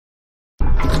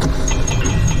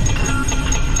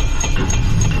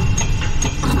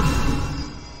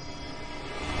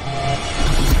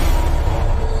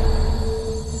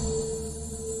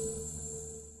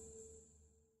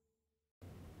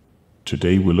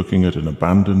Today we're looking at an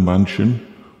abandoned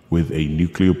mansion with a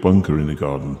nuclear bunker in the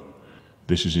garden.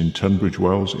 This is in Tunbridge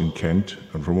Wells in Kent,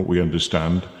 and from what we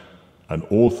understand, an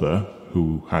author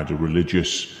who had a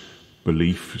religious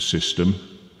belief system,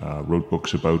 wrote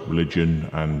books about religion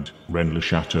and Rennes le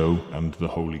Chateau and the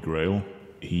Holy Grail.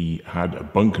 He had a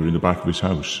bunker in the back of his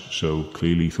house, so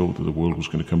clearly he thought that the world was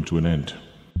going to come to an end.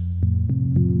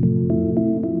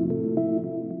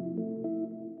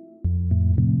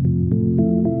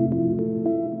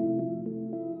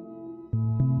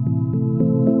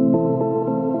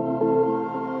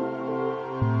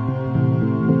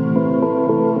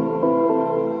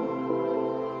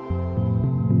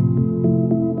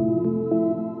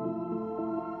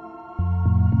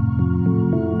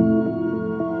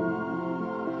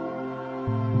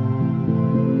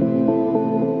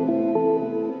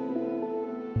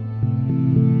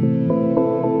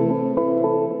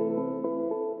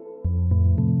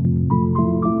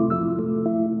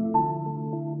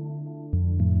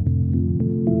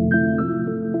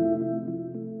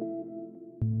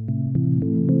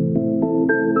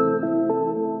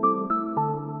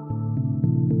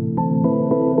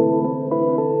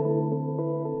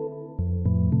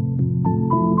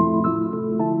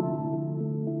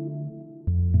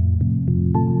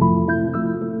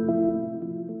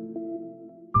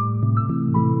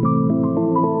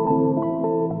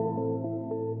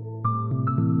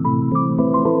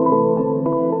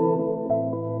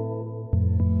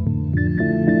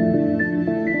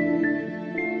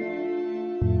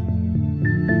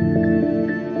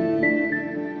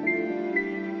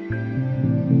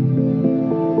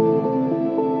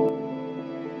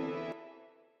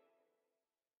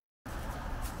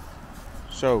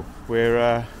 So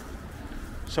we're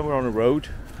somewhere on a road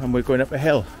and we're going up a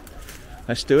hill.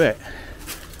 Let's do it.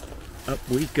 Up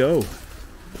we go.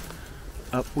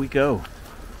 Up we go.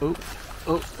 Oh,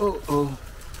 oh, oh, oh.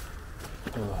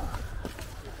 Oh.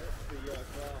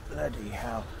 Bloody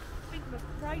hell.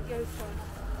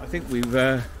 I think we've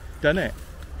done it.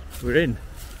 We're in.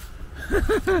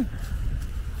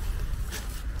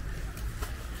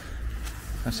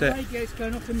 That's it. Your radio's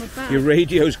going off in my bag. Your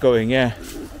radio's going, yeah.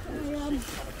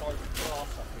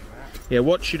 Yeah,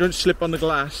 watch you don't slip on the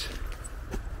glass.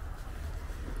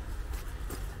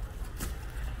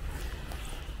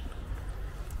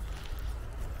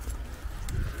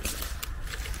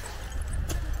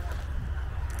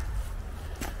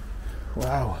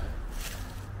 Wow.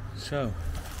 So,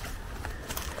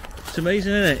 it's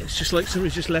amazing, isn't it? It's just like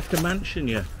somebody's just left a mansion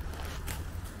here.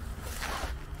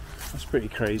 That's pretty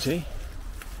crazy.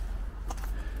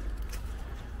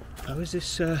 How is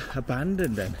this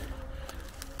abandoned then?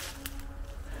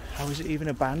 How is it even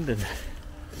abandoned?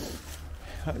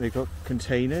 Look, they've got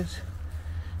containers,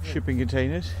 shipping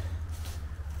containers.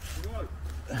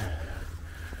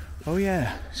 Oh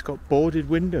yeah, it's got boarded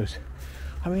windows.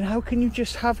 I mean, how can you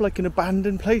just have like an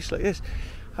abandoned place like this?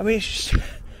 I mean,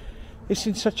 it's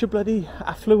in such a bloody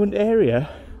affluent area.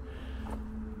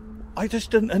 I just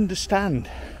don't understand.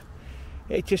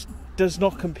 It just does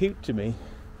not compute to me.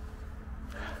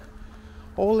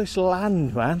 All this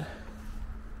land, man.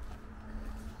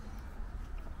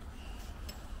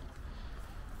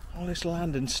 All this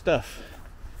land and stuff.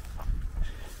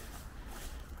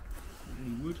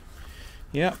 Any wood?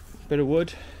 Yeah, bit of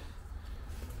wood.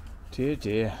 Dear,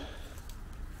 dear.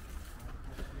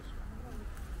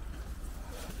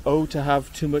 Oh, to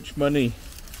have too much money.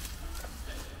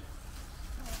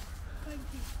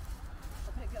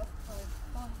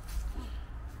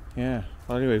 Yeah.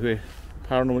 Well, anyway, we're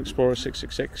Paranormal Explorer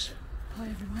 666. Hi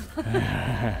everyone.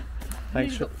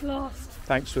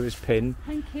 Thanks for this pin.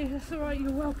 Thank you, that's alright,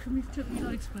 you're welcome, you've took me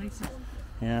loads of places.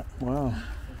 Yeah, wow.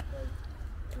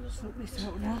 Sort this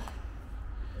out now.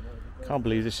 Can't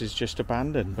believe this is just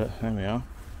abandoned, but there we are.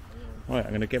 Right, I'm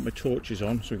going to get my torches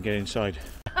on so we can get inside.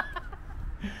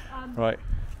 Right. Guys,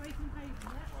 how you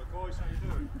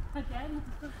doing? Again.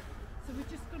 So we're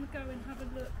just going to go and have a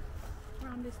look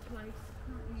around this place.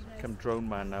 Come drone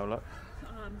man now, look.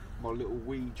 My little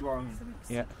wee drone.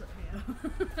 Yeah.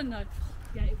 No.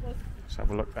 Yeah, it was. Let's have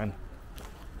a look then.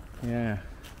 Yeah.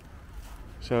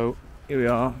 So here we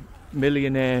are,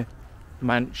 millionaire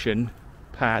mansion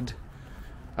pad,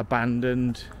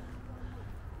 abandoned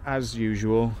as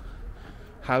usual.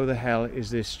 How the hell is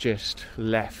this just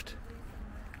left?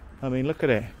 I mean, look at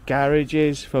it.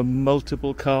 Garages for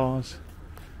multiple cars,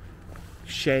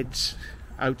 sheds,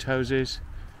 outhouses,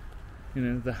 you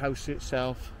know, the house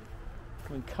itself.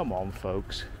 I mean, come on,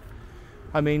 folks.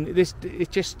 I mean,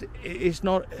 it just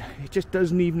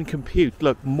doesn't even compute.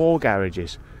 Look, more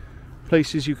garages,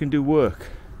 places you can do work,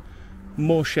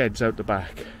 more sheds out the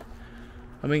back.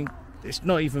 I mean, it's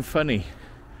not even funny.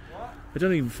 I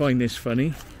don't even find this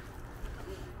funny.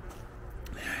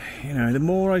 You know, the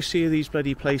more I see of these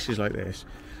bloody places like this,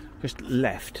 just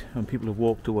left and people have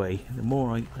walked away, the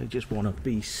more I just want to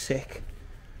be sick.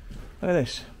 Look at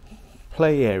this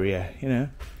play area, you know,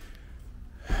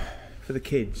 for the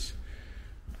kids,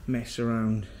 mess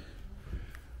around,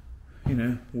 you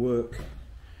know, work.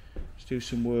 Let's do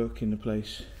some work in the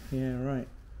place. Yeah, right.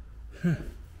 And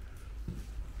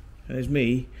there's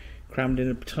me crammed in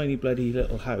a tiny bloody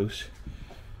little house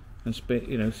and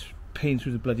you know, paying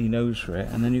through the bloody nose for it,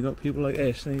 and then you've got people like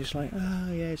this and they're just like,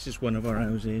 oh yeah, it's just one of our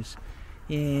houses,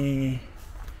 yeah,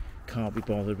 can't be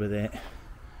bothered with it.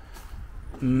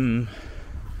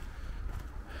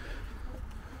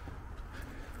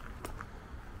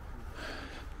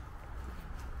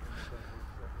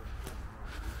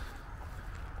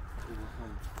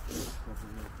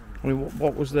 I mean,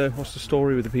 what's the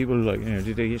story with the people? Like, you know,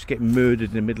 did they just get murdered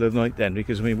in the middle of the night then?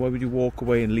 Because I mean, why would you walk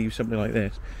away and leave something like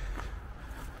this?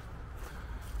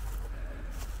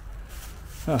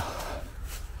 Oh,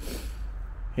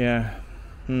 yeah.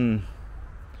 You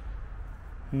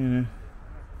know,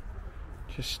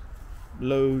 just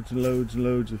loads and loads and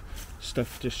loads of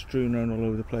stuff just strewn around all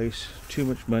over the place. Too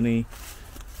much money,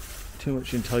 too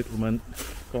much entitlement.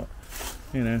 But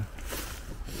you know,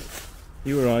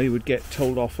 you or I would get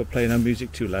told off for playing our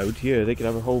music too loud. Here, they could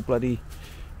have a whole bloody,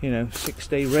 you know,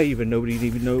 6-day rave and nobody'd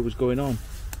even know it was going on.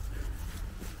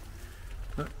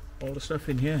 Look, all the stuff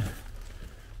in here.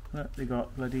 Look, they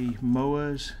got bloody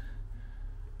mowers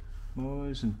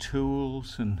and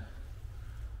tools and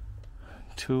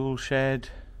tool shed.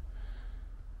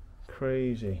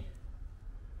 Crazy.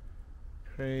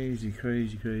 Crazy,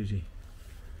 crazy, crazy.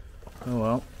 Oh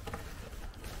well.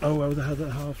 Oh well, how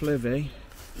that half live, eh?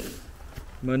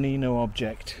 Money, no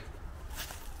object.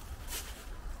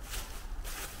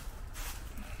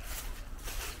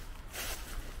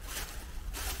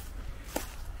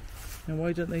 And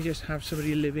why don't they just have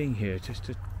somebody living here just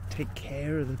to take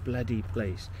care of the bloody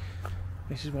place?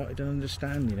 This is what I don't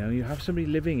understand, you know. You have somebody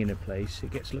living in a place,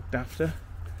 it gets looked after.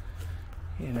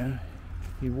 You know,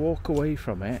 you walk away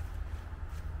from it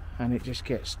and it just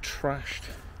gets trashed,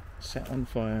 set on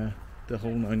fire, the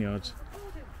whole 9 yards.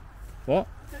 What?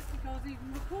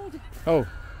 Even recorded. Oh,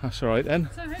 that's alright then.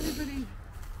 So everybody.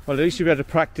 Well, at least you've had a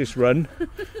practice run.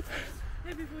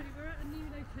 Everybody, we're at a new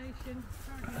location.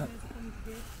 Apparently there's one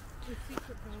here with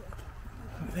secret vault.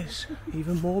 Look at this.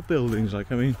 Even more buildings.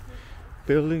 Like, I mean,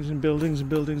 buildings and buildings and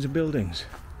buildings and buildings.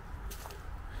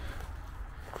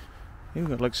 You've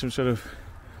got like some sort of,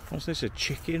 what's this? A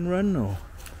chicken run or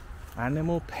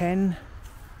animal pen?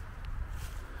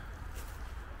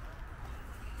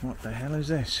 What the hell is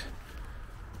this?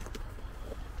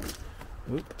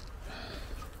 Oop.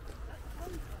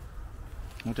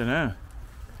 I don't know.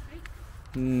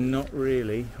 Not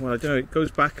really. Well, I don't know. It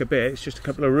goes back a bit. It's just a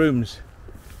couple of rooms.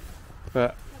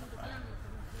 But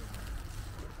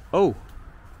oh,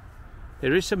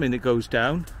 there is something that goes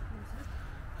down.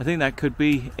 I think that could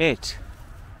be it.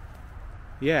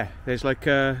 Yeah, there's like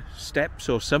steps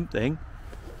or something.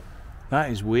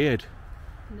 That is weird.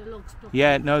 And the logs block.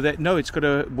 Yeah, no, it's got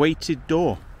a weighted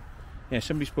door. Yeah,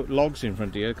 somebody's put logs in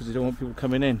front of you because they don't want people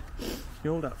coming in.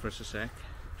 You hold that for us a sec.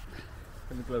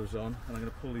 Put the gloves on, and I'm going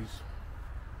to pull these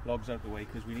logs out of the way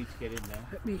because we need to get in there.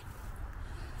 Let me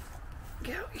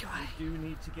get out your way. We do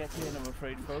need to get in, I'm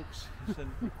afraid, folks. It's a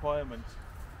requirement.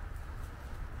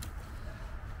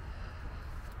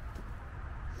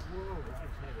 Whoa, that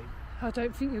is heavy. I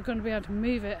don't think you're going to be able to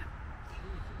move it.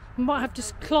 You might have to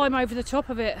climb over the top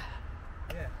of it.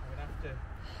 Yeah, I'm going to have to.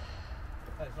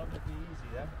 That's not going to be easy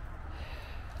then.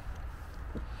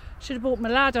 Should have bought my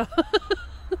ladder. Wow.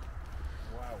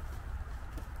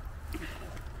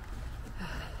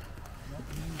 Not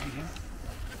easy, huh?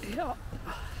 Yeah.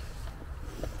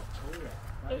 Oh yeah,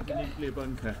 that's a nuclear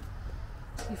bunker.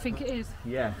 You think it is?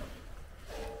 Yeah.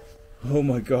 Oh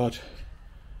my god.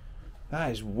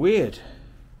 That is weird.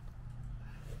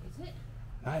 Is it?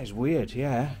 That is weird,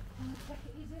 yeah. Is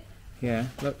it? Yeah,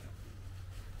 look.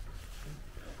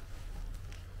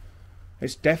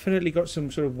 It's definitely got some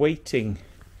sort of waiting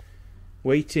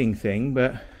thing,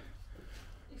 but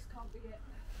This can't be it.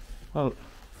 well,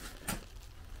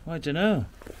 I don't know.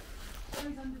 It goes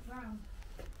underground.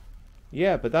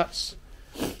 Yeah, but that's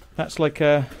like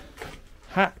a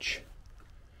hatch.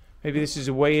 Maybe this is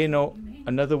a way in or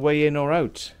another way in or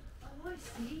out. Oh, I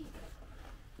see.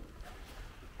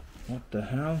 What the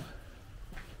hell?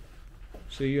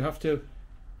 So you have to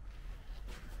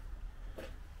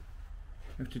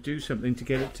do something to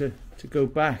get it to go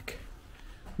back.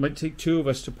 Might take two of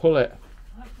us to pull it.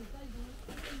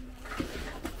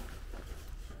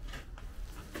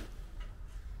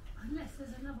 Unless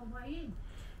there's another way in.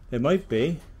 There might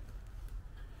be.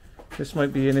 This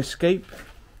might be an escape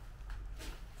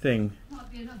thing. Might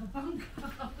be another bunker.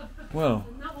 Well,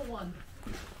 Another one.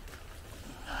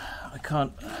 I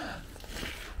can't.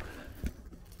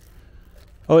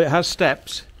 Oh, it has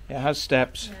steps. It has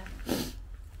steps. Yeah.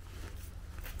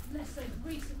 Unless they've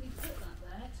recently put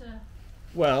that there to...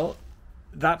 Well,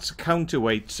 that's a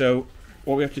counterweight, so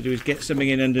what we have to do is get something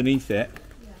in underneath it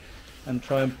and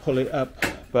try and pull it up.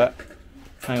 But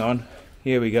hang on,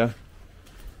 here we go.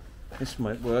 This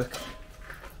might work.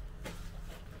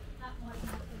 That might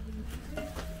not be easy.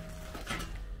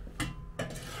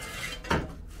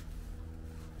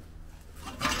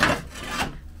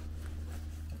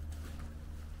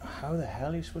 How the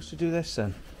hell are you supposed to do this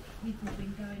then? People have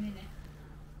been going in it.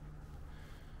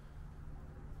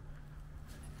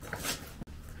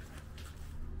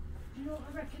 Do you know what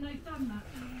I reckon they've done that?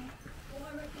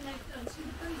 What I reckon they've done, see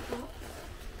the breeze blocks?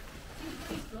 See the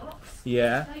breeze blocks?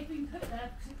 Yeah. They've been put there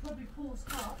because it probably pours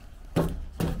up to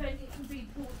prevent it from being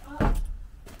poured up.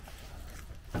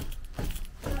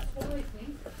 That's what I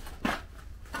think.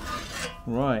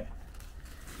 Right.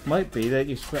 Might be that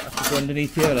you have to go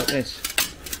underneath here like this.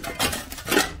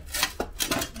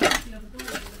 That's the other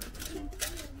door.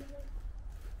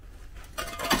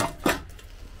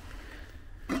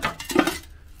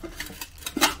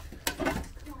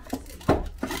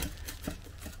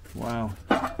 Wow.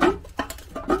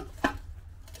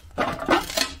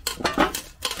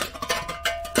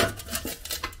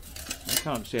 I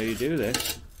can't see how you do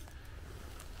this.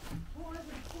 Well, I would have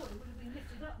thought it would have been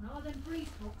lifted up now. Then breeze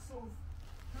blocks sort of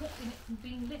blocking it from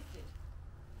being lifted.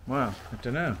 Wow, I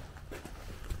don't know.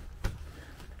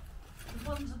 The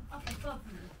ones up above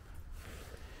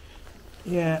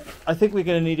you. Yeah, I think we're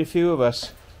going to need a few of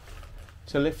us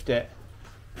to lift it.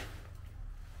 There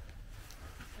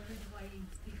is a way in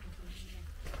people from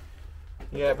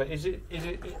here. Yeah, but is it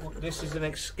this is an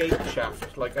escape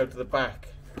shaft, like out of the back?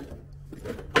 Then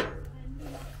you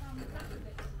might found the back of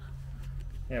it from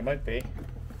that. Yeah, it might be.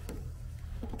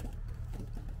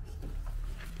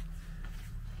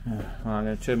 Well, I'm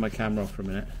going to turn my camera off for a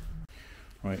minute.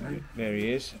 Right, there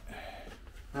he is.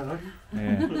 Hello.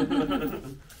 Yeah,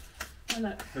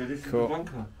 Hello. So this is Cool. the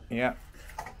bunker. yeah.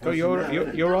 Oh, What's your in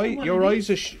there? your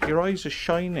eyes are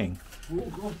shining. Oh,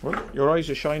 God. What? Your eyes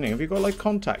are shining. Have you got like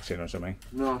contacts in or something?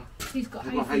 No, He's got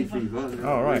I've got hay hay fever. fever. and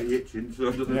Oh, I'm right. really itching, so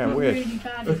I don't Yeah, know. weird. Really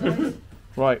bad his eyes.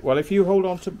 Right. Well, if you hold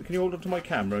on to, can you hold on to my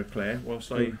camera, Claire,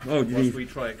 whilst I Oh, you whilst need- we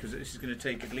try it, because this is going to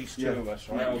take at least two Yeah. of us,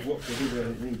 Right, right? I've watched the video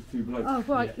and it needs two blokes. Oh,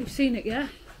 right, you've seen it, yeah?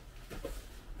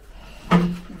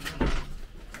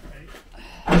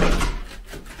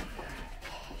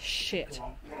 Shit.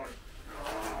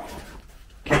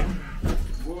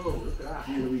 Whoa, look at that.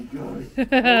 Here we go.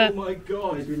 Oh my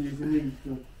God! I've been using these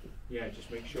to... Yeah,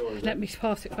 just make sure. Let me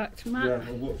pass it back to Matt. Yeah,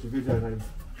 I watched the video now.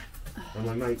 And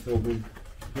my mate told me to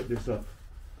put this up.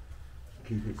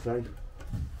 Keep it safe.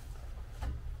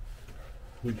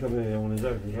 He come here on his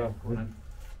own as well. Go on then.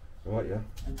 Alright, yeah.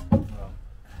 Well,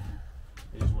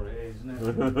 it is what it is,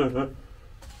 isn't it?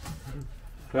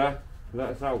 Claire, let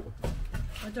us out.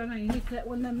 I don't know, you need to let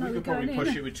one of them know We we're could going probably in.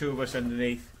 push it with two of us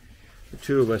underneath. The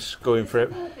two of us going for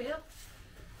it.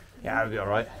 Yeah, that'll be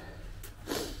alright.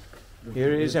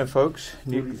 Here it is then, folks.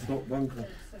 Fully stocked bunker.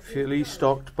 Fully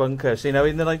stocked bunker. See, now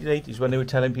in the 1980s when they were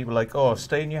telling people like, oh,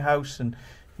 stay in your house and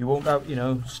you won't have, you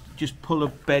know, just pull a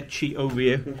bed sheet over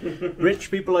you. Rich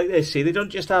people like this, see, they don't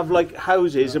just have like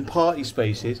houses and party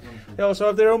spaces. They also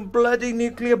have their own bloody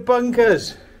nuclear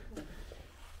bunkers.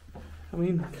 I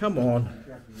mean, come on.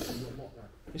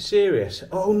 You're serious?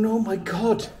 Oh no, my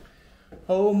God.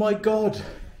 Oh my God.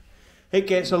 It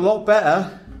gets a lot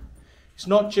better. It's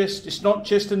not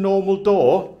just a normal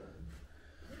door.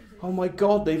 Oh my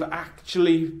God, they've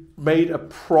actually made a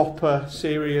proper,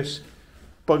 serious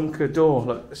bunker door.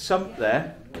 Look, a sump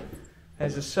there.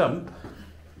 There's a sump.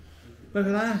 Look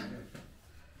at that.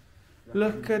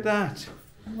 Look at that.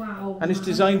 Wow. And it's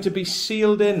designed to be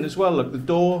sealed in as well. Look, the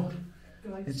door,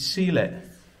 it's seal it.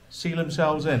 Seal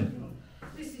themselves in.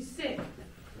 This is sick.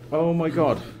 Oh my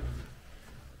God.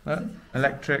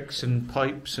 Electrics and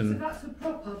pipes So and that's a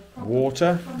proper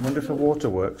water. I wonder if the water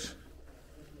works.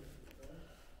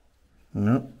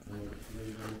 No.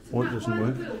 What doesn't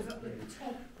work?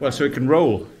 Well, so it can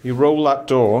roll. You roll that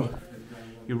door.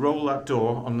 You roll that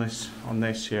door on this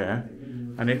here,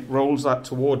 and it rolls that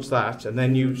towards that, and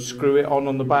then you screw it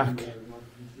on the back.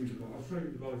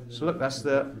 So look, that's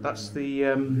the is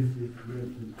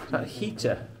that a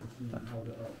heater?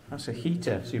 That's a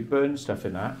heater. So you burn stuff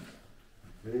in that.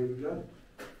 There we go.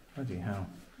 Bloody hell.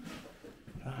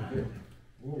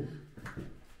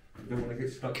 You don't want to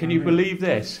get stuck. Can you believe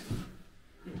this?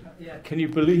 Yeah. Can you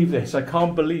believe this? I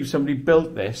can't believe somebody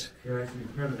built this Yeah, it's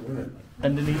incredible, isn't it?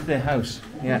 underneath their house.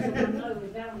 Yeah.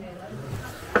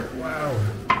 Wow.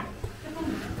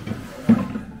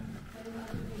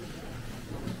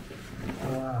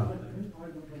 Wow.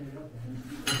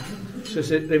 So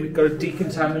they've got a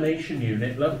decontamination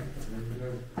unit, look.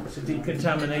 It's a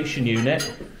decontamination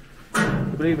unit.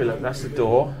 Believe it, look, that's the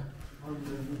door.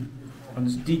 And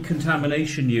it's a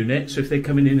decontamination unit, so if they're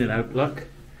coming in and out, look,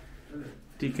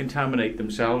 decontaminate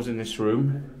themselves in this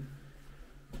room.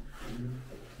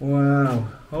 Wow.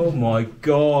 Oh my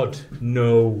God.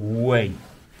 No way.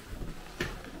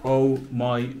 Oh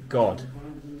my God.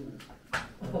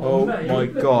 Oh my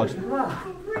God.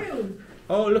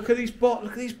 Oh, look at these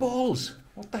balls.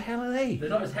 What the hell are they? They're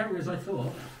not as heavy as I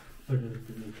thought.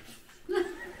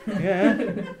 Yeah.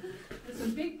 There's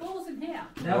some big balls in here.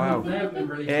 Wow.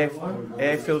 Really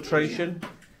Air filtration.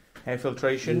 Air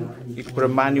filtration. You can put a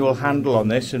manual handle on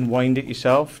this and wind it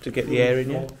yourself to get the air in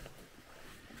you.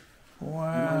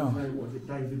 Wow. What was it,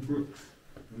 David Brooks?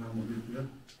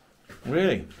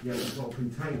 Really? Yeah, he's got a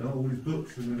container, all his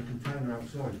books are in a container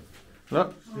outside.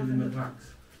 Look. Still in the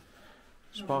packs.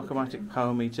 Sparkomatic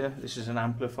power meter. This is an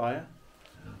amplifier.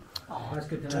 Oh, that's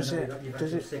good to Does know. it?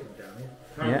 Does it? Signal down here.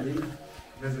 Apparently,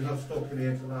 there's enough stock in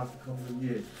here to last a couple of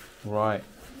years. Right.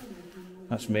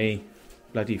 That's me.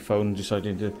 Bloody phone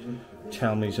deciding to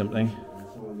tell me something.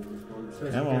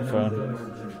 Come on, phone.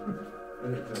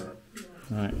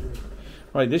 Right.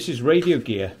 Right, this is radio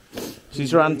gear. So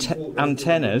these are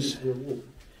antennas.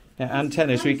 Yeah,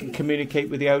 antennas so you can communicate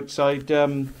with the outside.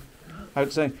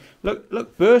 Outside.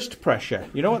 Look, burst pressure.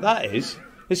 You know what that is?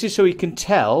 This is so he can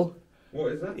tell.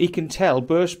 What is that? He can tell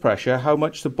burst pressure how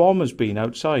much the bomb has been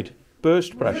outside.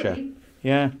 Burst pressure. Really?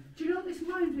 Yeah. Do you know what this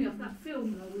reminds me of? That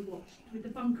film that we watched with the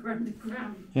bunker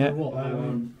underground. Yeah. What?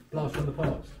 Blast from the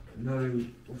past. No,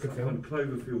 what's that one?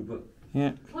 Cloverfield, but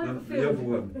Yeah. the other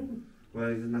one,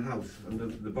 where he's in the house, under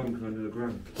the bunker under the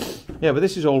ground. Yeah, but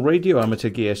this is all radio amateur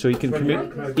gear, so he can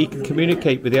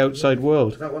communicate with the outside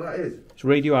world. Is that what that is? It's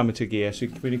radio amateur gear, so you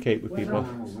can communicate with people.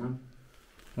 Oh, man.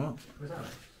 What? Where's that?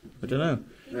 I don't know.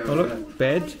 Yeah, Oh look,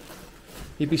 bed.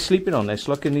 He'd be sleeping on this.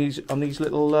 Look on these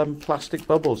little plastic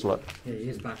bubbles. Look. Yeah, he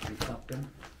is battery popped in.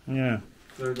 Yeah.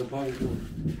 So the bulb.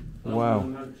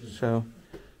 Wow. So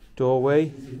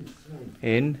doorway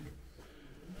in.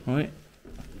 Right.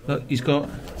 Look, he's got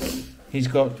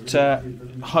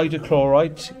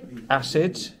hydrochlorite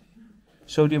acid,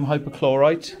 sodium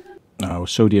hypochlorite. Now,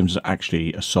 sodium's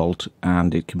actually a salt,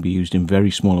 and it can be used in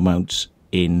very small amounts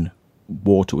in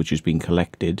water which has been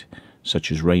collected,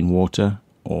 such as rainwater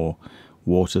or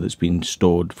water that's been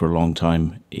stored for a long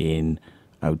time in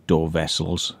outdoor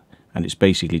vessels, and it's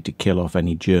basically to kill off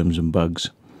any germs and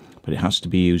bugs, but it has to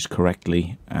be used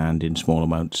correctly and in small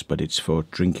amounts, but it's for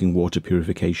drinking water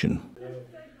purification.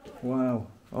 Wow.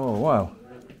 Oh wow.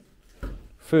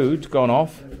 Food gone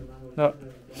off. No.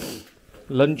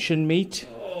 Luncheon meat.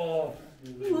 Oh,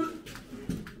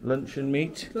 Luncheon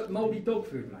meat. look, mouldy dog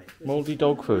food, mate. Mouldy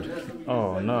dog food.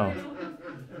 Oh no.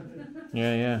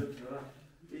 Yeah, yeah.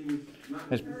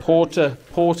 There's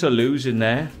portaloos in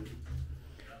there,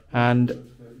 and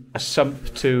a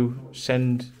sump to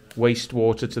send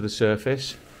wastewater to the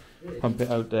surface. Pump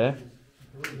it out there.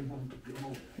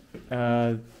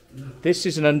 This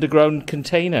is an underground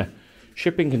container,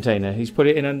 shipping container. He's put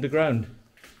it in underground.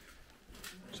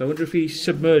 So I wonder if he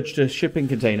submerged a shipping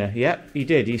container. Yep, he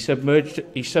did. He submerged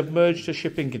a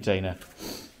shipping container.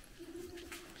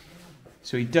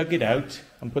 So he dug it out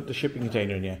and put the shipping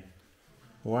container in here.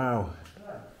 Wow.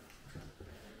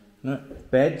 No,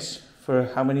 beds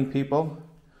for how many people?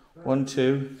 1,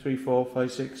 2, 3, 4,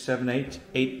 5, 6, 7, 8.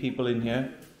 8 people in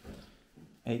here.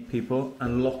 8 people.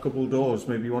 And lockable doors.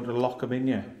 Maybe you want to lock them in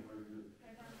here.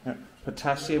 Yeah.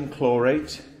 Potassium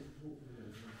chlorate.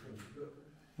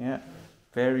 Yeah.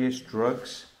 Various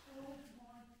drugs.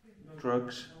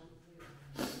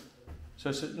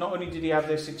 So not only did he have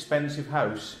this expensive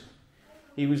house,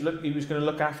 he was going to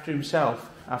look after himself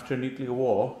after a nuclear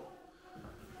war.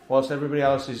 Whilst everybody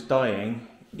else is dying,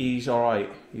 he's alright.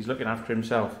 He's looking after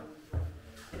himself.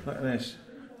 Look at this.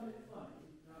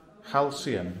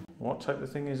 Halcyon. What type of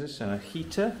thing is this? A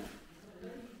heater?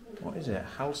 What is it?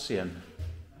 Halcyon.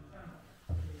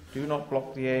 Do not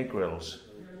block the air grills.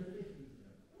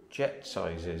 Jet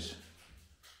sizes.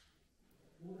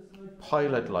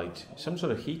 Pilot light. Some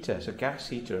sort of heater. It's a gas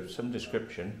heater of some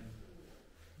description.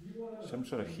 Some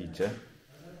sort of heater.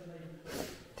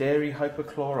 Dairy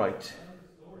hypochlorite.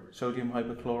 Sodium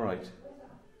hypochlorite.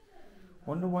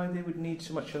 Wonder why they would need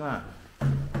so much of that.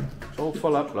 It's all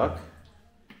full up, look.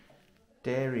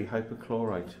 Dairy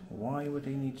hypochlorite. Why would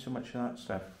he need so much of that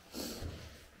stuff?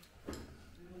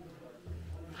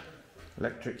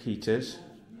 Electric heaters.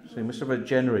 So he must have a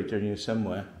generator in here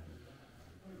somewhere.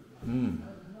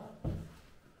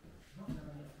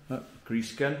 Oh,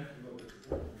 grease gun.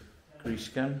 Grease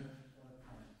gun.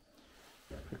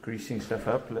 For greasing stuff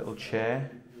up. Little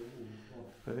chair.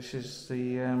 But this is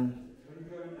the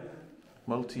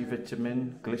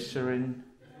multivitamin, glycerin,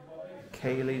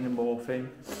 kaolin and morphine.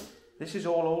 This is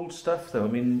all old stuff though. I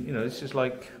mean, you know, this is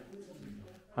like,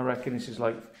 I reckon this is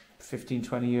like 15,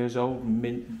 20 years old,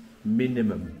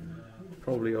 minimum.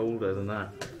 Probably older than that.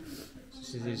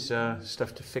 This is his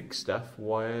stuff to fix stuff,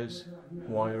 wires,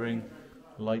 wiring,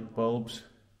 light bulbs,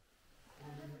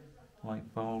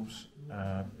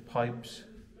 pipes,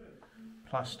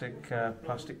 plastic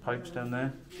pipes down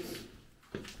there.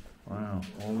 Wow,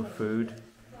 all the food.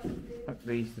 Look,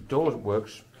 the door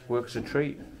works a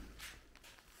treat.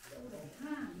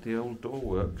 The old door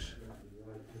works.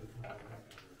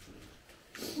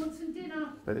 Want some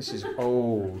dinner? But this is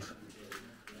old.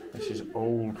 This is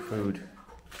old food.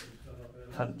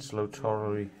 Hunt's low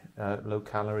calorie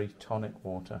tonic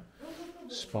water.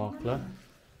 Sparkler.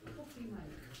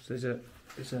 So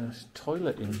there's a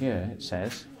toilet in here, it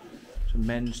says. It's a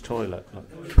men's toilet. Look.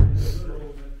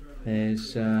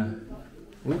 There's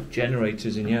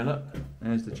generators in here, look.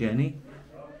 There's the Jenny.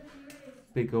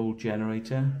 Big old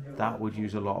generator. That would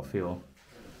use a lot of fuel.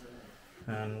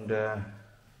 And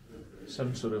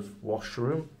some sort of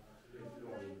washing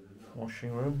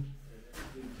room.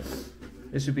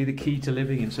 This would be the key to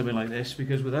living in something like this,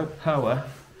 because without power,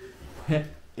 it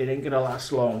ain't going to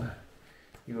last long.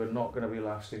 You are not going to be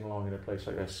lasting long in a place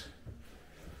like this.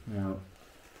 Now,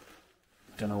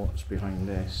 don't know what's behind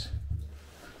this,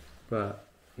 but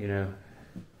you know,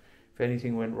 if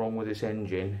anything went wrong with this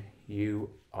engine, you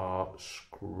are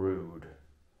screwed.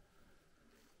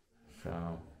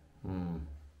 So,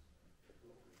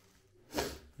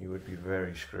 you would be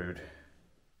very screwed.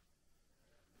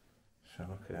 So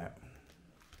look at that.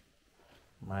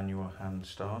 Manual hand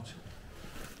start.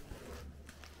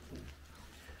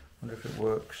 Wonder if it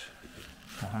works.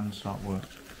 The hand start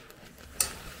works.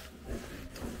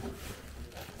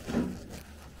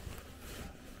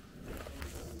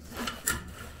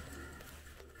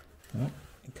 Oh,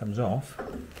 it comes off.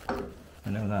 I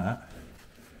know that.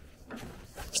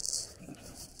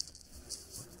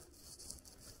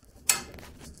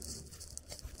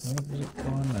 Where does it go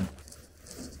on then?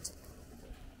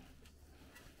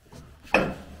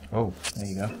 Oh, there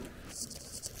you go.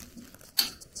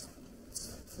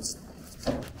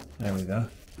 There we go.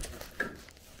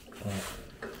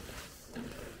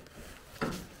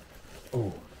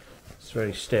 Oh, it's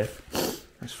very stiff.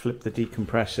 Let's flip the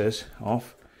decompressors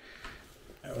off.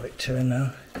 How will it turn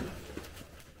now?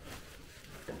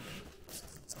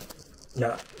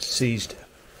 Yeah, seized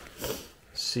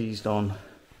on.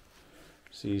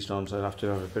 So I'll have to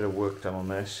have a bit of work done on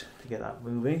this to get that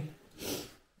moving.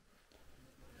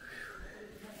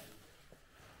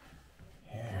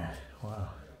 Yeah, wow.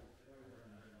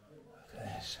 Look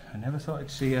at this. I never thought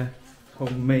I'd see a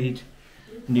homemade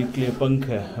nuclear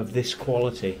bunker of this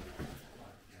quality.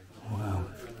 Wow.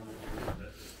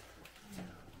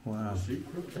 Wow.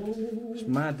 It's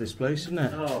mad, this place, isn't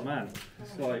it? Oh man,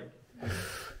 it's like,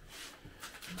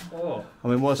 oh, I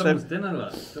mean, whilst someone's dinner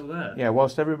left still there. yeah,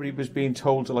 whilst everybody was being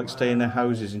told to like stay in their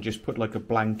houses and just put like a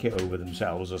blanket over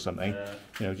themselves or something,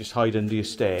 you know, just hide under your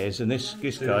stairs, and this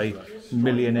guy,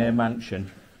 millionaire mansion,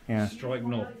 yeah. Strike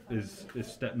knob is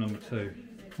step number 2.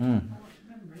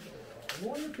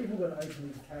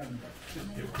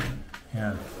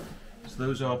 Yeah. So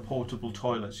those are portable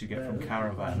toilets you get from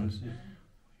caravans.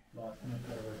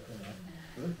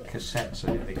 Cassettes,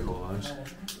 I think they call those.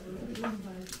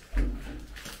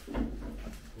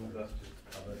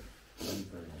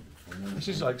 This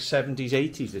is like 70s,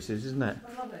 80s, this is, isn't it?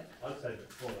 I love it. I'd say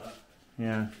before that.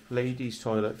 Yeah, ladies'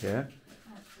 toilet here.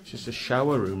 It's just a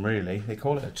shower room, really. They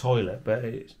call it a toilet, but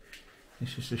it's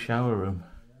just a shower room.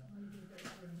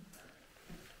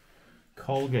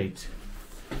 Colgate.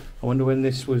 I wonder when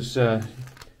this was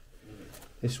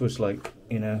like,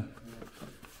 you know,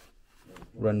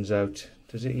 runs out.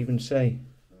 Does it even say?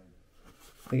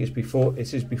 I think it's before.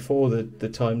 This is before the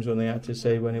times when they had to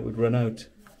say when it would run out.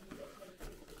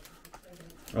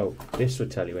 Oh, this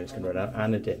would tell you when it's going to run out.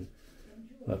 Anodine.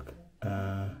 Look.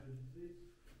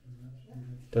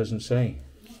 Doesn't say.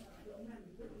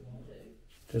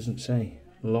 Doesn't say.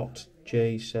 Lot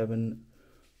J7.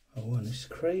 Oh, and this is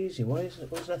crazy. Why is it?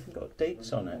 Why has nothing got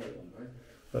dates on it?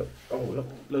 But, oh, look,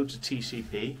 loads of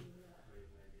TCP.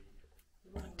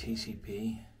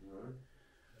 TCP.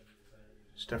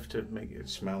 stuff to make it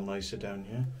smell nicer down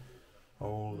here.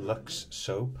 Oh, Lux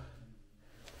soap.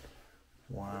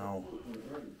 Wow.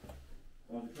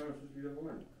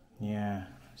 Yeah,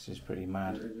 this is pretty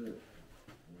mad.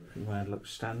 Pretty mad. Look,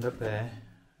 stand up there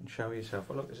and show yourself.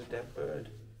 Oh, look, there's a dead bird.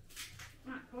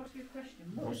 Matt, can I ask you a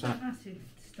question? What's What's that acid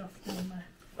stuff down there?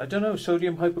 I don't know,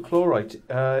 sodium hypochlorite.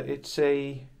 It's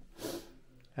a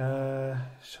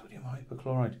sodium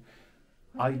hypochlorite.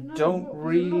 I don't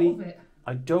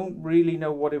really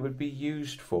know what it would be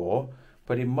used for,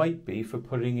 but it might be for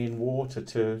putting in water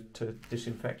to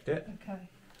disinfect it. Okay.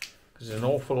 Because there's an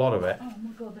awful lot of it. Oh my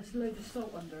god, there's loads of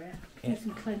salt under it. Need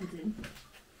some cleansing.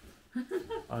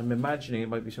 I'm imagining it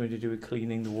might be something to do with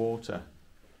cleaning the water.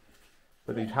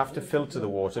 But you'd have to filter the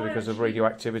water because of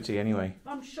radioactivity anyway.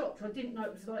 I'm shocked. I didn't know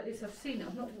it was like this. I've seen it.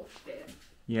 I've not watched it.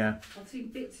 Yeah. I've seen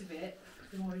bits of it.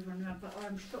 But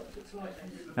I'm shocked it's like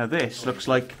this. Now this looks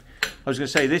like, I was going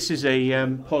to say, this is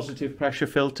a positive pressure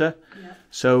filter. Yeah.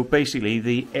 So basically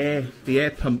the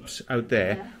air pumps out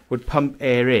there would pump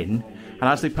air in, and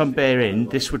as they pump air in,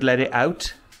 this would let it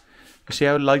out. You see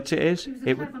how light it is?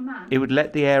 It would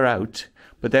let the air out,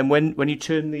 but then when you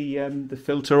turn the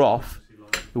filter off,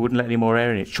 it wouldn't let any more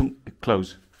air in it. Chunk, it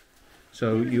close.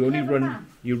 So you only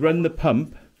run the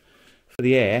pump for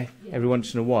the air every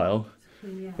once in a while.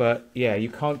 But yeah, you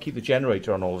can't keep the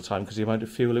generator on all the time because the amount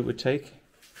of fuel it would take.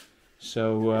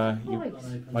 So you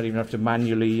might even have to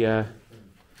manually.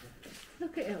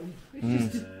 Look at it.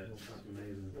 It's just.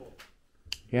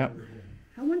 Yeah.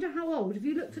 I wonder how old. Have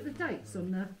you looked at the dates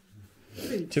on the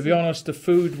food? To be honest, the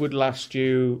food would last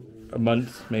you a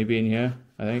month, maybe in here.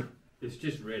 I think. It's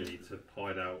just really to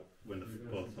hide out when the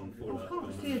sun falls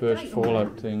out. First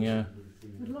fallout thing, yeah.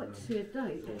 I'd like to see a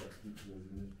date.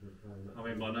 I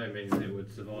mean, by no means it would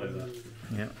survive a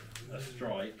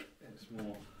strike. It's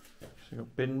more. So you've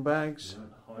got bin bags.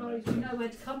 Well, you know where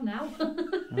to come now.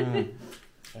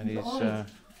 And he's.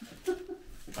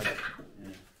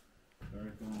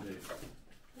 Very cool indeed.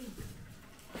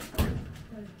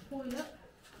 Toilet.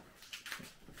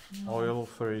 Oil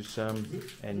for his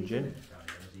engine.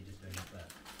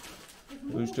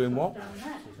 Who's doing what?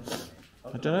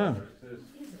 I don't know.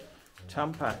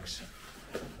 Tampax.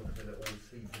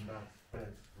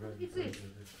 Is it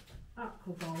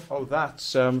alcohol? Oh,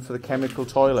 that's for the chemical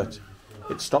toilet.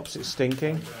 It stops it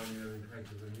stinking.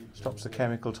 Stops the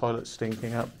chemical toilet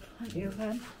stinking up. Thank you,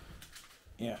 Ken.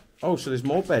 Yeah. Oh, so there's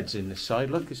more beds in this side.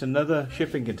 Look, it's another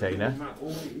shipping container.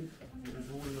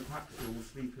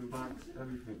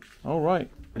 All right.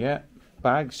 Yeah.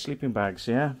 Bags, sleeping bags.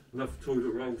 Yeah. Enough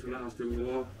toilet roll to last him a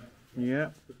while. Yeah.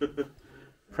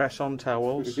 Press-on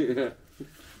towels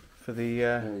for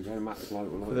the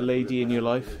lady in your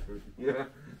life. Yeah.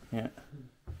 Yeah.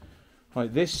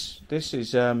 Right. This is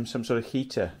some sort of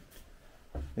heater.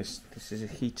 This is a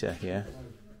heater here.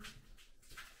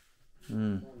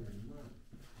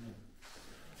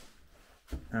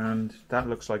 And that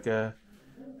looks like an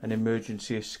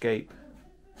emergency escape.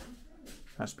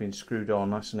 That's been screwed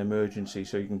on. That's an emergency,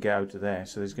 so you can get out of there.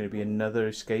 So there's going to be another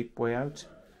escape way out.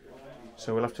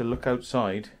 So we'll have to look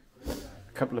outside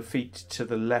a couple of feet to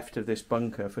the left of this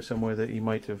bunker for somewhere that he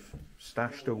might have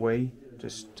stashed away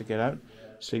just to get out.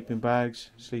 Sleeping bags,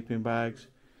 sleeping bags,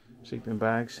 sleeping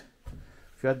bags.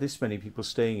 If you had this many people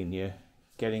staying in here,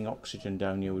 getting oxygen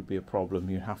down here would be a problem.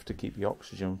 You'd have to keep the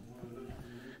oxygen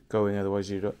going, otherwise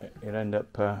you'd end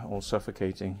up all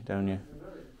suffocating down here.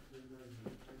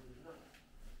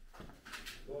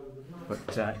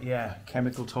 But yeah,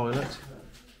 chemical toilet.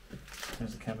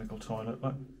 There's the chemical toilet,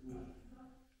 look.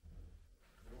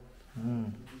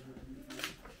 And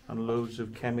loads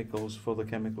of chemicals for the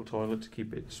chemical toilet to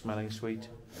keep it smelling sweet.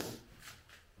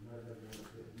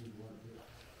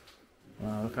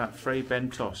 Wow, look at that, Frey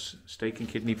Bentos steak and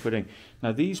kidney pudding.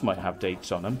 Now these might have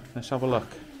dates on them. Let's have a look.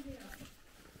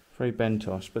 Frey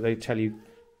Bentos, but they tell you,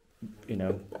 you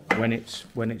know, when it's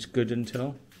good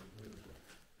until.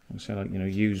 So like, you know,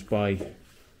 used by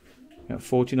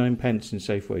 49 pence in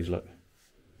Safeways, look.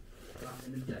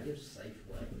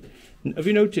 Have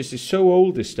you noticed it's so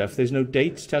old, this stuff, there's no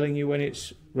dates telling you when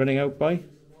it's running out by?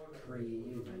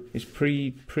 It's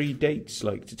pre-dates,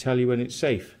 like, to tell you when it's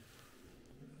safe.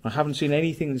 I haven't seen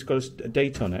anything that's got a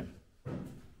date on it.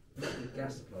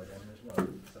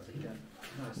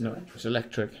 No, it's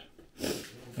electric.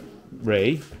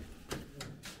 Ray.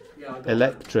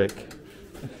 Electric.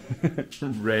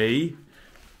 Ray.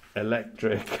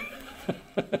 Electric.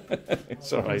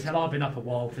 It's all right. I've been up a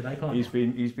while today, can't He's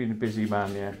been a busy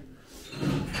man, yeah.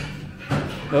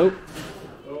 Oh,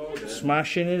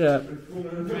 smashing it up.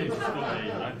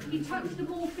 He touched the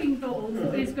morphine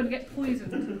bottle, he's going to get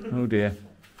poisoned. Oh dear.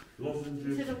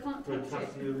 He said I can't touch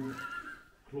it.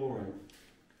 chlorine.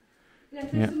 Yeah,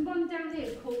 there's Yeah. some one down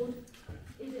here called,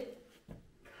 is it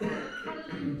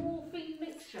morphine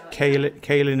mixture?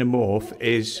 Kaolin and morph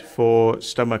is for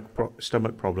stomach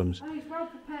problems. Oh, he's well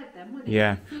prepared then, wasn't he?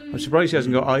 Yeah, I'm surprised he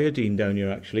hasn't got iodine down here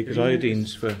actually, because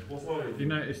iodine's for What's iodine? You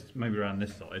noticed maybe around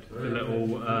this side, the little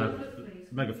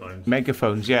megaphones.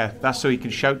 megaphones. Yeah, that's so he can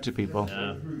shout to people.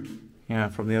 Yeah. Yeah,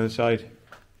 from the other side.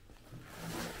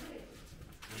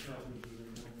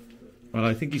 Well,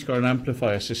 I think he's got an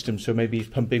amplifier system, so maybe he's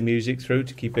pumping music through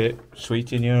to keep it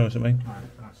sweet in here or something. Right,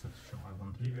 that's the shot I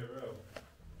wanted.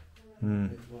 Hmm.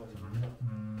 Put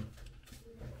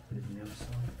it on the other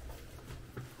side.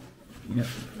 Yeah.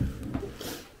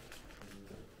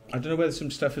 I don't know whether some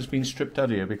stuff has been stripped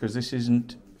out of here, because this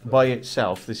isn't, by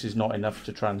itself, this is not enough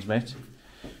to transmit.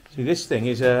 See, this thing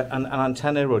is an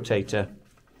antenna rotator.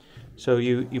 So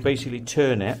you basically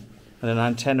turn it, and an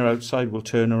antenna outside will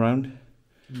turn around.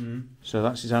 So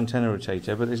that's his antenna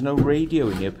rotator, but there's no radio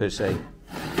in here per se.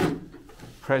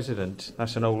 President,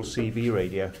 that's an old CV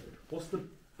radio. What's the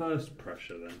burst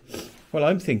pressure then? Well,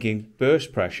 I'm thinking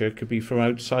burst pressure could be from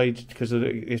outside because of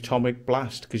the atomic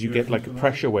blast, because you get like a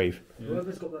pressure wave.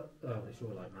 Whoever's got that, oh, it's all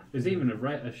like that. There's even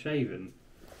a shaving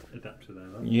adapter there.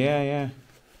 Right? Yeah, yeah.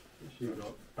 You've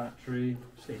got battery.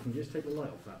 Steve, can you just take the light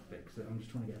off that bit? Because I'm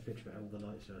just trying to get a picture of how all the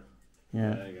lights are.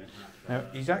 Yeah. There you go. Now,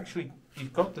 he's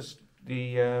got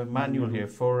the manual here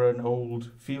for an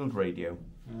old field radio,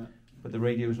 but the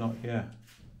radio's not here.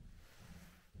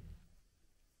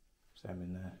 It's them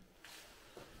in there.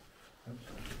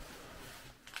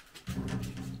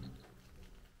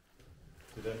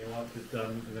 Has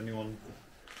anyone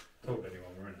told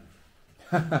anyone we're in it?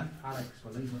 Alex,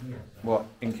 well, he's not here. So. What,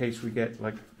 in case we get,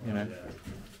 like, you know. Yeah.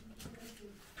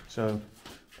 So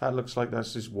that looks like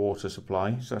that's his water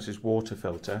supply. So that's his water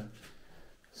filter.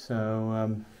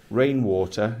 So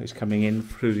rainwater is coming in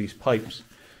through these pipes.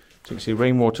 So you can see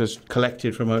rainwater's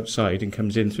collected from outside and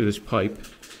comes in through this pipe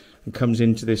and comes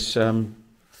into this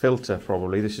filter,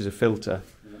 probably. This is a filter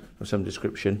of some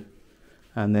description.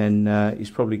 And then he's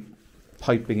probably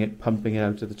pumping it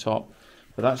out to the top.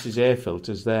 But that's his air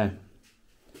filters there.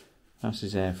 That's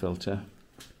his air filter.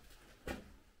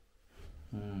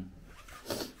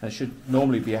 There should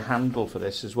normally be a handle for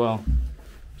this as well,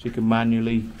 so you can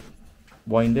manually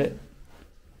wind it,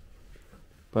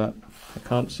 but I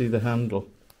can't see the handle.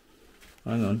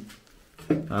 Hang on.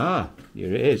 Ah,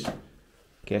 here it is.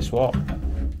 Guess what?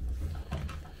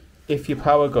 If your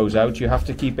power goes out, you have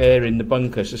to keep air in the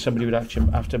bunker, so somebody would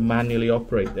actually have to manually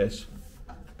operate this.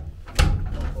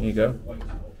 There you go.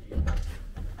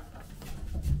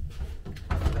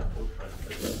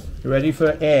 You ready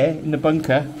for air in the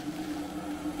bunker?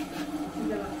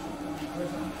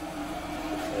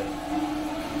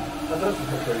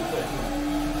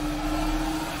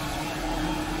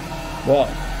 What?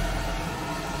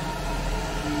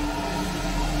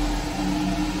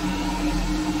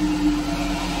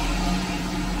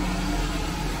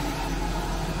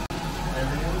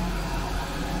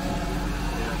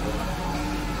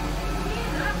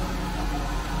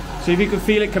 See if you can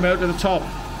feel it come out to the top.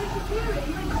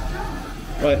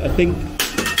 Right, I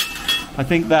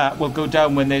think that will go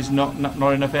down when there's not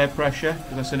enough air pressure,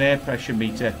 because that's an air pressure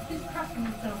meter.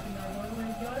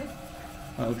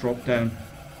 That'll drop down.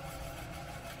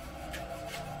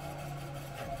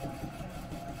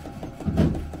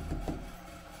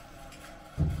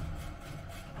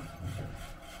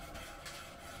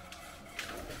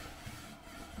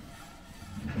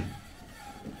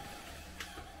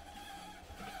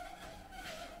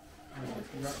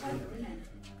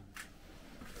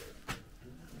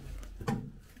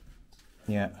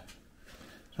 Yeah,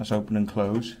 that's open and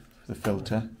close for the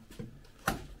filter.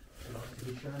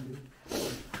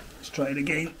 Let's try it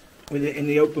again with it in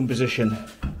the open position.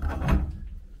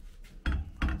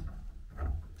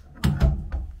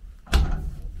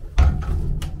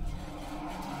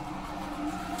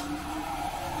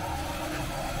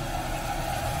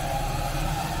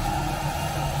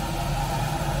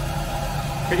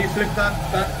 Can you flip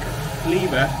that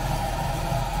lever?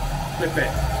 Flip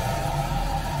it.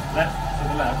 Left to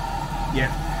the left.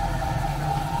 Yeah.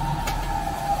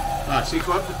 Ah, so you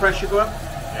go up, the pressure go up?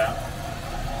 Yeah.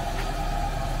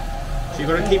 So you've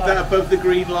got to keep that above the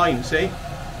green line, see? You've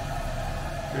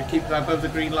got to keep that above the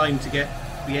green line to get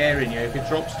the air in here. If it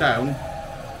drops down,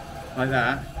 like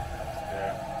that,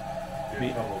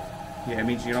 yeah, it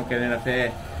means you're not getting enough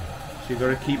air. So you've got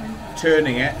to keep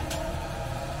turning it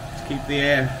to keep the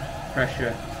air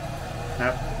pressure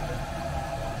up.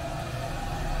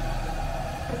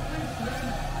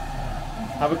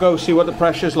 Have a go, see what the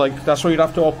pressure's like. That's what you'd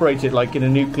have to operate it like in a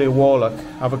nuclear war, look.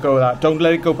 Have a go with that. Don't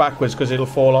let it go backwards because it'll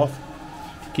fall off.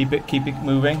 Keep it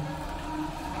moving.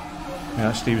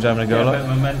 Yeah, Steve's having a go. Yeah, a Look. bit of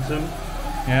momentum.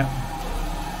 Yeah.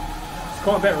 It's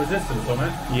quite a bit of resistance on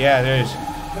it. Yeah, there is.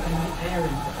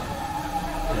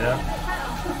 Yeah.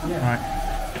 Right.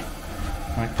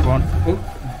 Right, come on. Ooh.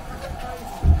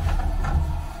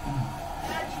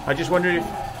 I just wondered if...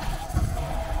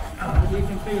 You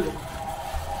can feel it.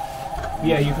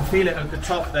 Yeah, you can feel it at the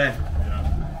top there.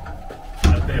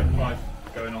 Yeah. A bit of pipe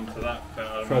going on to that.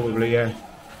 Probably, yeah.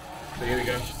 So here we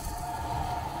go.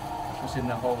 What's in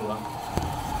the hole then?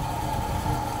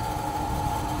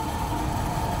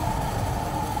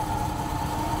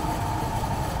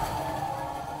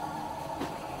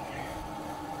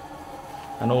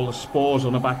 And all the spores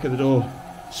on the back of the door.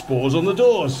 Spores on the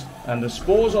doors. And the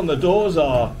spores on the doors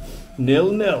are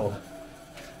 0-0.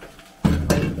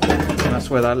 That's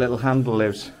where that little handle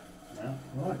lives. Yeah,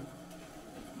 right.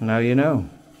 Now you know.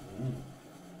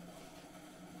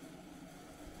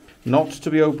 Not to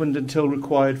be opened until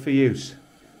required for use.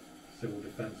 Civil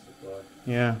defence supply.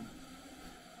 Yeah.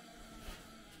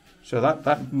 So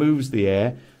that moves the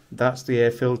air. That's the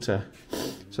air filter.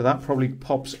 So that probably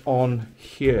pops on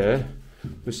here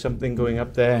with something going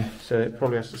up there. So it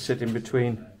probably has to sit in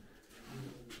between.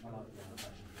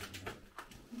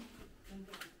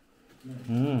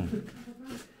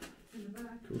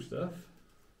 Cool stuff.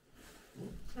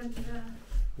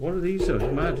 What are these though?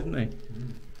 They're mad, aren't they?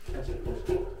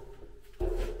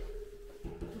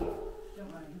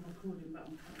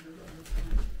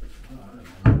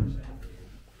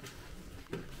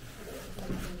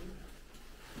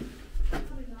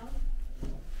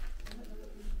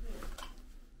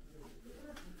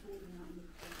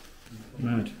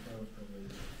 Mad.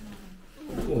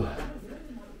 Oh.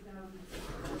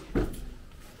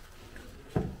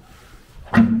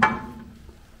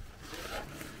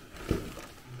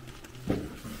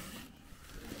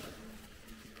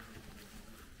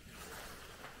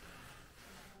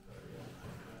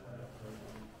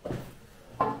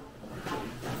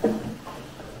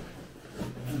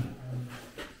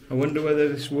 I wonder whether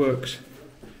this works.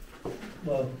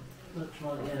 Well, let's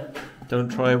try it yet. Don't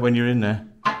try it when you're in there.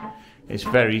 It's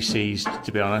very seized,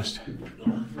 to be honest.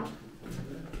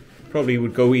 Probably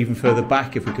would go even further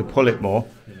back if we could pull it more.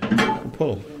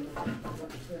 Pull.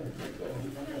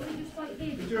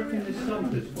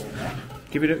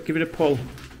 Give it a pull.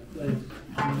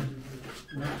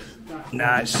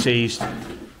 Nah, it's seized.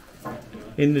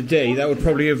 In the day, that would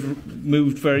probably have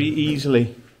moved very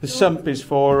easily. The sump is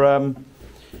for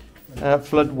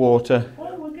flood water.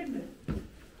 Oh my goodness.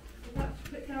 That's to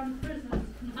put down the prisoners.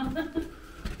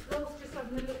 Girls just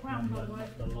having a look round by the way.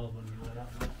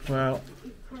 Well,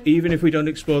 even if we don't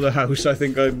explore the house, I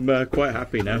think I'm quite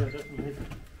happy now.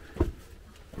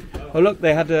 Oh look,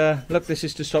 they had look. This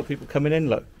is to stop people coming in.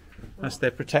 Look, that's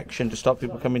their protection to stop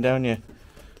people coming down here.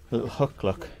 A little hook.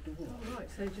 Look. Right,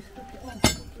 so just hook it on.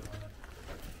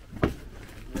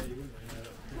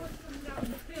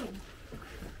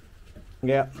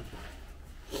 Yeah.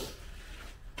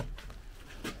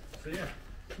 So yeah,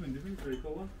 I mean, it's a pretty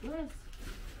cool one.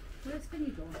 Where's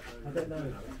Finny gone? I don't know.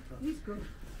 He's gone.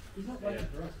 He's not waiting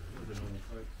for us.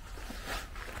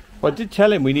 Well, I did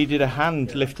tell him we needed a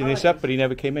hand lifting this up, but he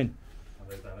never came in.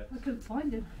 I couldn't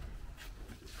find him.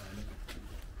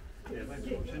 Yeah, thanks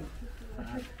for watching.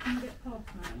 I can get past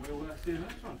now. We'll see you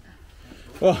next one.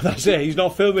 Well, that's it. He's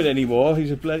not filming anymore. He's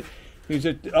a bloody. He's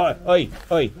a. Oi.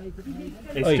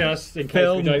 It's Oi, just in case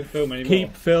film, we don't film anymore.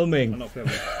 Keep filming. I'm not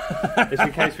filming. It's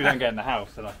in case we don't get in the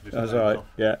house, then I can just. That's all right.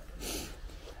 Yeah.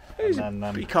 And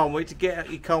then, He can't wait to get.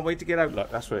 He can't wait to get out. Look,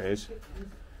 that's what it is.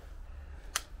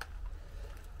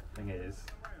 thing is,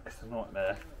 it's a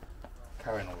nightmare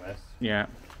carrying all this Yeah.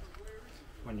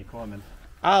 when you're climbing.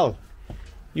 Al,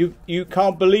 you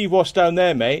can't believe what's down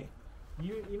there, mate.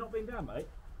 You're not been down, mate?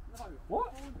 No.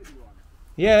 What?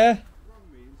 Yeah.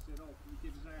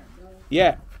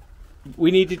 Yeah.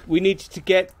 We needed to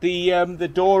get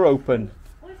the door open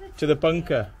to the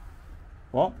bunker.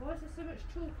 What? Why is there so much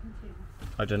chalk and things?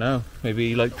 I don't know.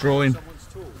 Maybe like drawing.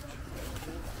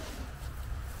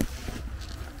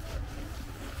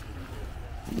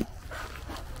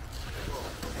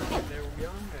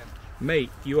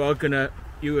 Mate, you are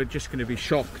just gonna be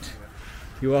shocked.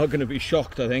 You are gonna be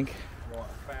shocked, I think.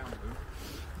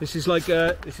 This is like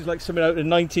something out of the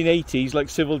 1980s, like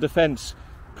civil defence,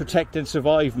 protect and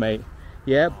survive, mate.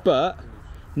 Yeah, but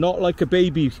not like a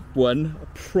baby one, a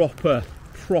proper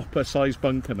size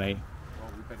bunker, mate.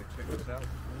 Well, we better check this out.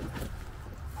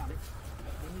 Alex,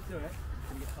 when you do it,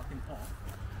 when you get fucking hot,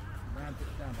 round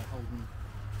it down by holding.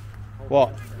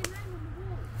 What?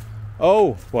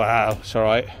 Oh, wow, it's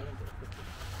alright.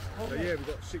 So yeah, we've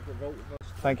got secret vault with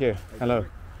us. Thank you. Hello.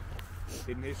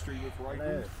 in history with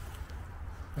Ryzen.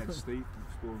 And Steve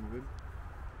exploring with him.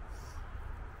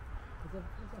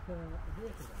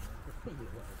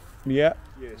 Yeah,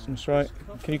 Yes. that's right.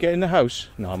 Can you get in the house?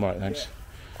 No, I'm alright, thanks.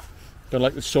 Don't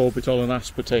like the sorbitol and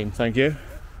aspartame, thank you.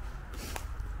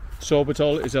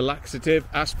 Sorbitol is a laxative,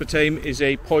 aspartame is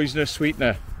a poisonous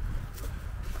sweetener.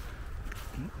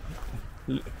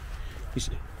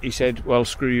 He said, well,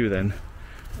 screw you then.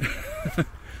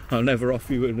 I'll never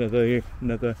offer you another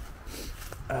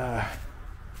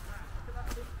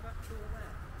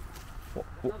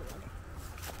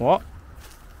what?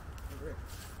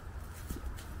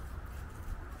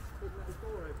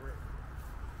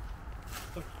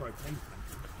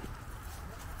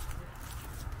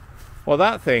 Well,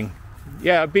 that thing.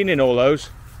 Yeah, I've been in all those.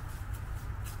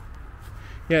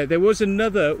 Yeah, there was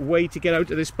another way to get out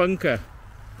of this bunker.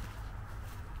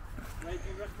 Where do you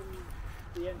reckon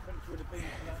the entrance would have been to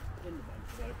that in the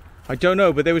bunker though? I don't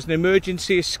know, but there was an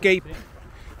emergency escape.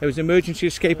 There was an emergency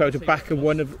escape out the back of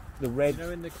one of the red. You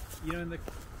know in the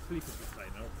sleepers display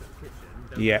now opposite the kitchen,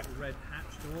 there was Yeah. a red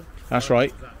hatch door. That's Where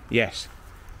right. was that? Yes.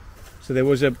 So there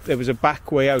was a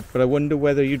back way out, but I wonder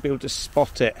whether you'd be able to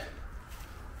spot it.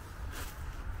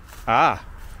 Ah. Oh,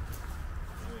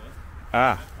 yeah.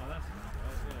 Ah. Oh, that's about right,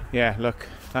 yeah. Yeah, look,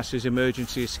 that's his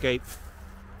emergency escape.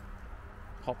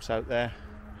 Hops out there.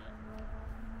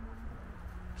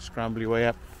 Scramble your way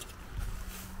up.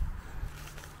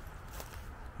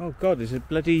 Oh God, there's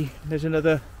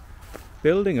another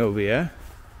building over here.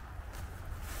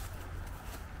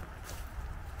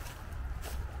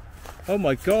 Oh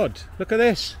my God, look at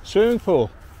this, swimming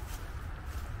pool.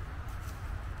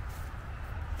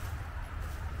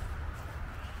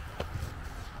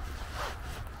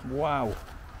 Wow.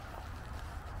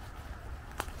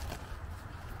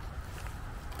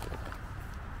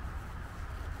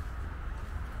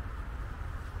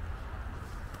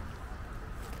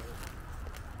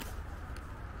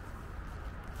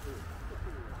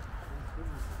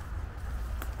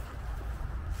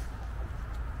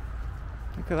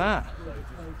 Look at that.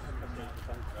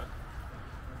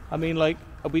 I mean, like,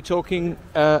 are we talking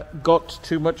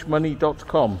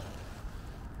gottoomuchmoney.com?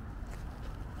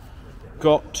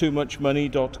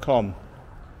 Gottoomuchmoney.com.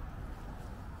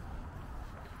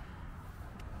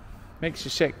 Makes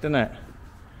you sick, doesn't it?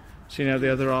 Seeing how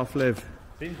the other half live.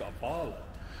 Seems got a bar there.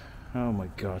 Oh my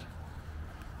God.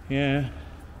 Yeah.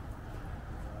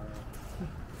 You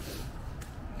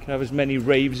can have as many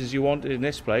raves as you wanted in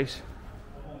this place.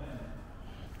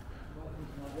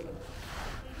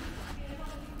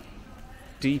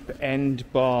 Deep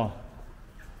End Bar.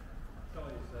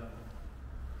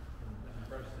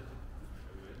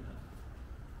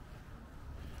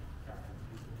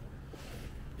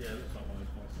 Yeah, it looks like one of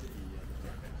those White City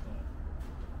graphics, doesn't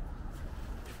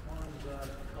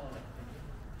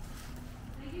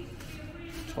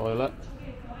it? Toilet.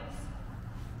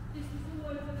 This was all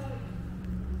over like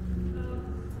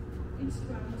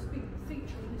Instagram was a big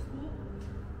feature on this wall,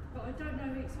 but I don't know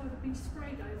if it's either been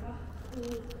sprayed over or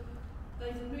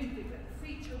they've removed it. But the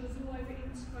feature was all over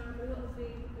Instagram. A lot of the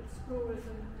explorers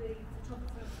and the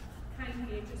photographers came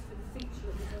here just for the feature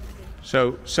of the building.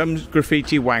 So some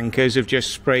graffiti wankers have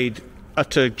just sprayed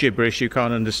utter gibberish you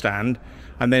can't understand,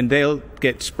 and then they'll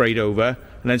get sprayed over,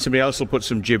 and then somebody else will put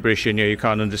some gibberish in here you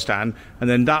can't understand, and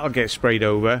then that'll get sprayed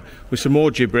over with some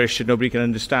more gibberish that nobody can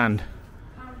understand.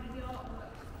 Apparently the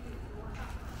artwork is beautiful. I have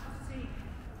seen it.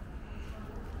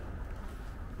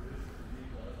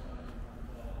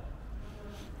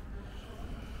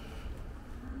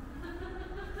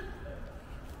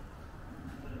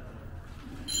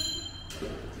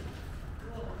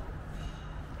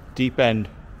 Deep End.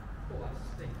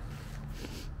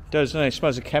 Does, doesn't it? It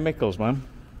smells of chemicals, man.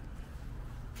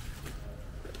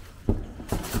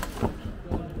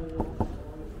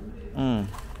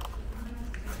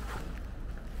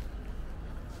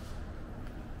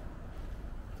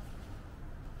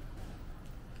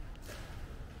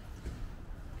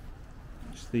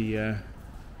 It's the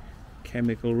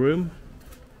chemical room.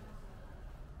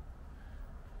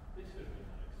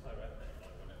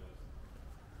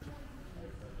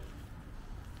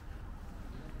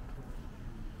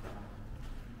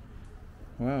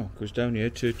 Wow, goes down here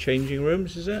to changing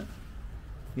rooms, is it?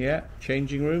 Yeah,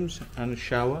 changing rooms and a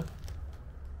shower.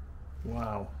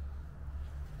 Wow.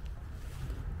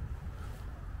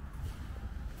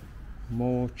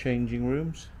 More changing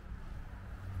rooms.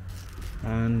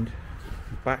 And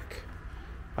back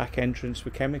entrance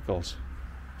for chemicals.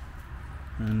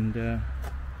 And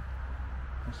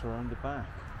that's around the back.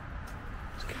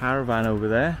 There's a caravan over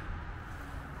there.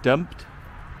 Dumped.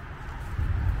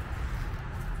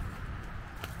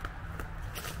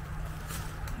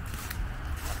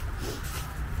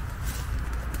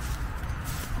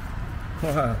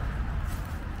 Wow.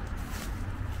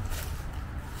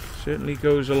 Certainly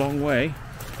goes a long way.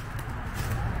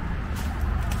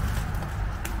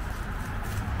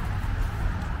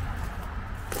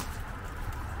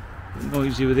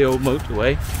 Noisy with the old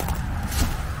motorway.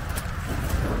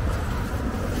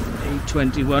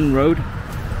 A21 road.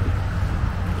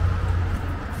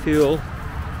 Fuel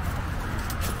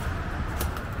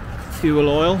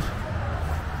oil.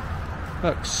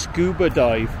 Look, scuba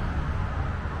dive.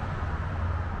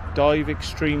 Dive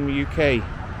Extreme UK.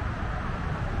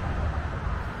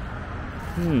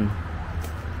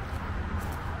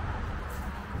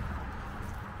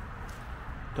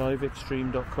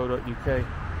 Diveextreme.co.uk.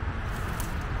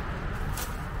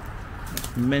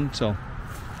 That's mental.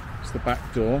 It's the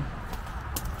back door.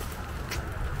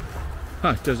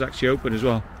 Ah, it does actually open as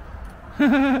well.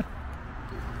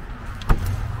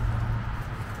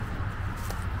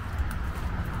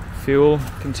 Fuel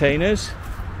containers.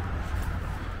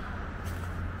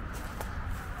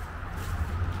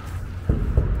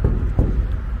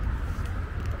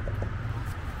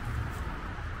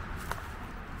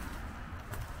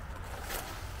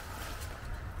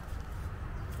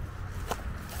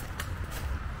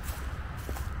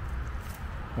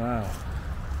 Wow.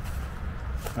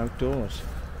 Outdoors.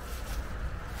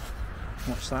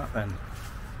 What's that then?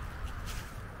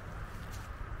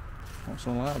 What's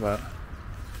all that about?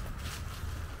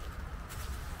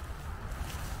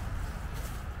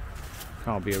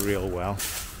 Can't be a real well.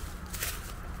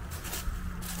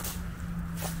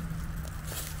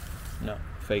 No,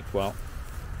 fake well.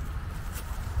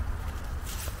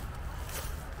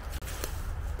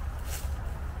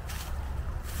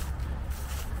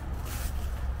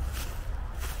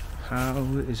 How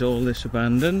is all this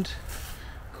abandoned?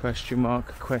 Question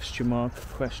mark, question mark,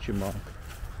 question mark.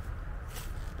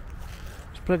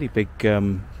 It's a bloody big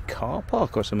car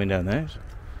park or something down there.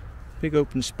 Big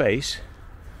open space.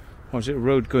 Or is it a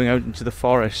road going out into the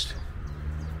forest?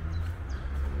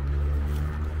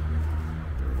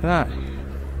 Look at that.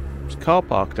 It's a car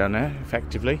park down there,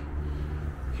 effectively.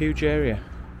 Huge area.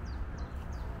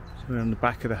 So we're on the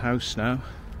back of the house now.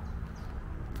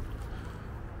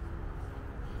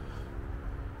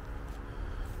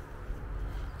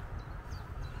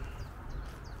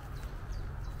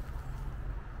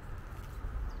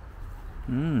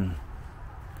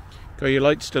 Got your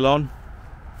lights still on?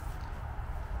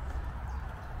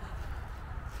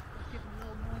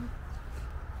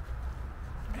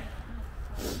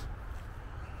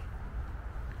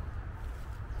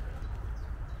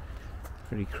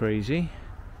 Pretty crazy.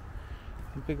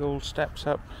 The big old steps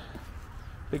up,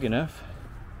 big enough.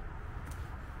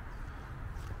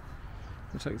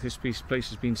 Looks like this place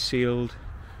has been sealed,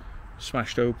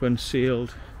 smashed open,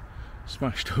 sealed,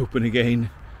 smashed open again.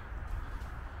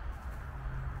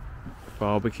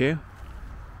 Barbecue.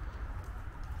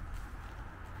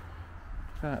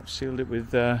 I've sealed it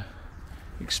with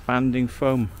expanding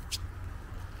foam.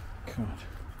 God.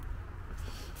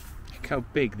 Look how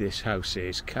big this house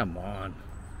is, come on.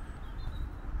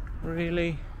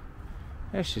 Really?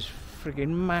 This is friggin'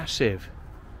 massive.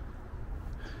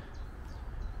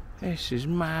 This is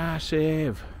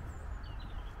massive.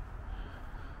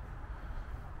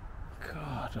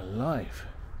 God alive.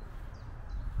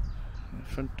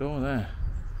 The front door there.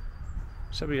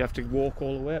 Somebody'd have to walk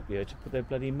all the way up here to put their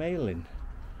bloody mail in.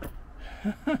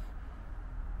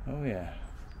 Oh yeah.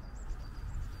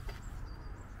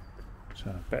 So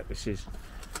I bet this is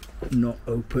not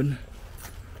open.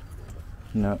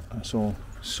 No, that's all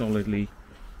solidly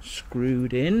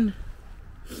screwed in.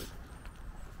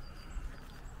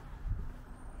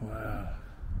 Wow.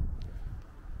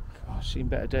 God, I've seen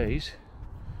better days.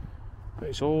 But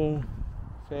it's all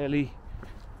fairly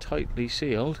tightly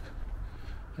sealed.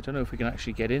 I don't know if we can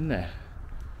actually get in there,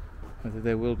 whether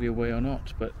there will be a way or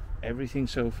not, but everything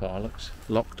so far looks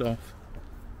locked off.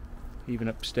 Even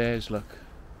upstairs, look.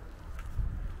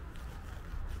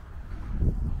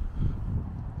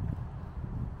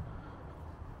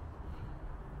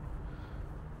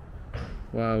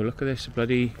 Wow, look at this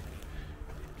bloody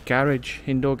garage,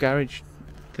 indoor garage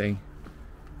thing.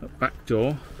 That back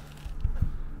door,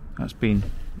 that's been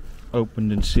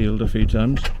opened and sealed a few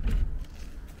times.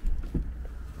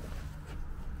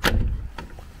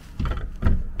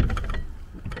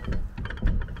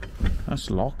 That's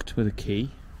locked with a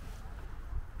key.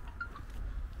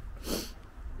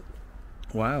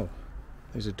 Wow,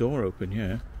 there's a door open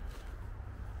here.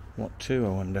 What to, I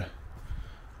wonder?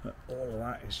 But all of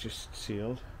that is just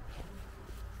sealed.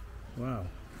 Wow.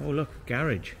 Oh look,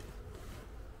 garage.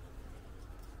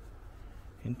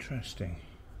 Interesting.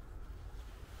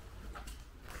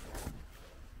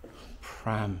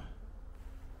 Pram.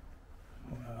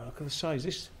 look at the size.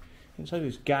 This inside of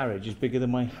this garage is bigger than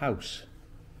my house.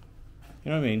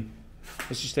 You know what I mean?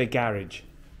 Let's just say garage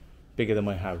bigger than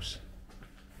my house.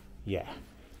 Yeah,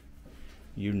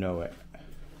 you know it.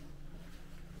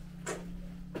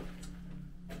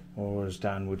 Or as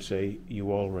Dan would say,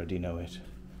 you already know it.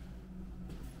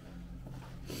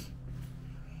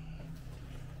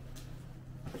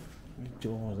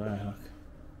 Door there, look.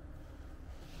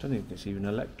 I don't think it's even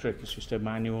electric, it's just a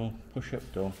manual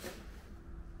push-up door.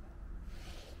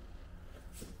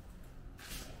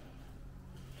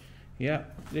 Yeah,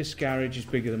 this garage is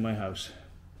bigger than my house.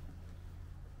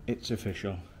 It's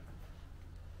official.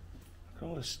 Look at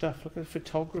all this stuff, look at the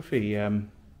photography.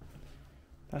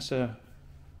 That's a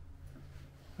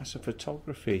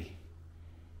photography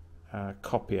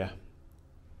copier.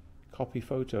 Copy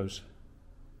photos.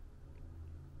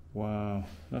 Wow!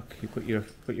 Look, you put your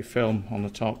film on the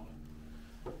top.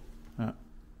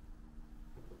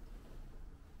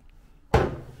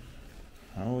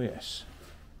 Oh yes.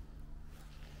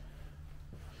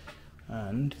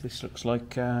 And this looks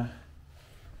like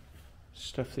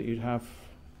stuff that you'd have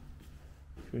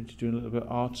if you're into doing a little bit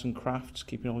of arts and crafts,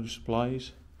 keeping all your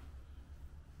supplies.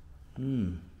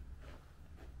 Wow,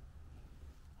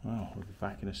 we'll be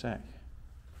back in a sec.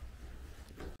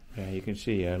 Yeah, you can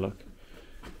see here, look,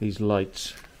 these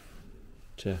lights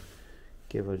to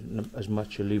give as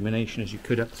much illumination as you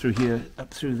could up through here,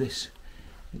 up through this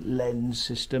lens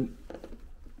system.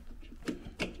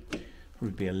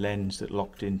 Would be a lens that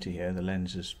locked into here. The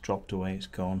lens has dropped away, it's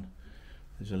gone.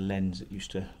 There's a lens that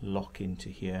used to lock into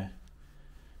here,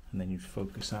 and then you'd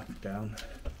focus that down.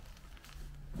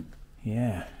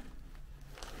 Yeah.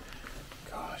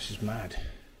 God, this is mad.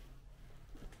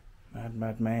 Mad,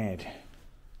 mad, mad.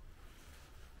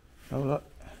 Oh look.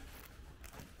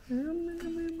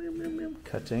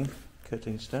 Cutting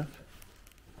stuff.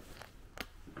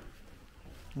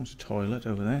 There's a toilet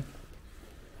over there.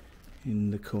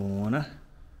 In the corner.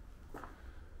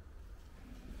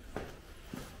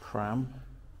 Pram.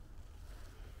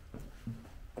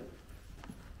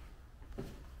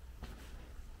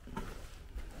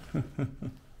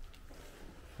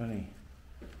 Funny.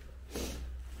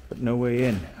 But no way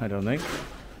in, I don't think.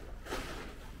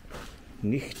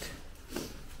 Nicht.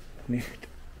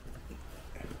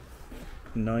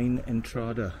 Nine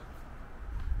entrada.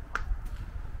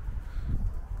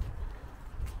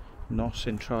 Nos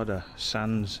entrada.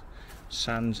 Sans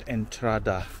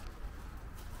entrada.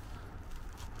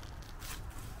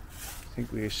 I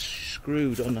think we're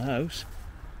screwed on the house.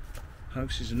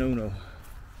 House is a no-no.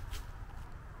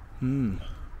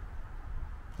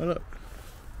 Oh look.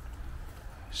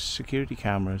 Security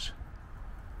cameras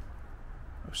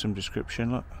of some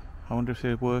description, look. I wonder if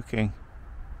they're working.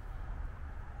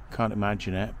 Can't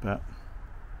imagine it, but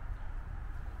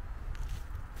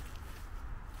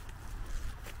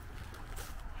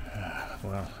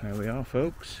well, there we are,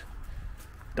 folks.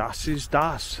 Das ist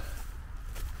das.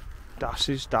 Das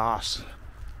ist das.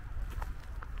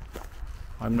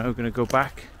 I'm now going to go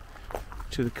back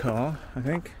to the car, I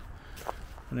think,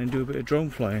 and then do a bit of drone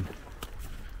flying.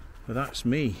 But that's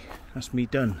me. That's me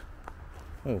done.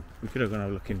 Oh, we could have gone have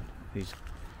a look in these.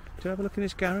 Did I have a look in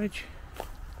this garage?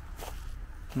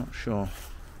 Not sure.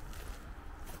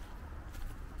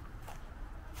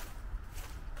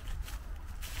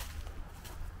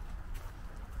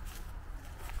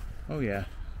 Oh yeah,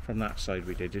 from that side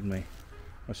we did, didn't we?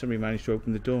 Oh, somebody managed to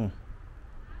open the door.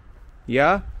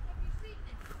 Yeah?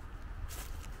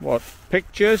 What?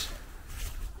 Pictures?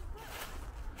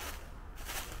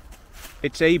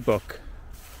 It's a book.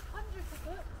 Hundreds of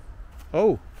books.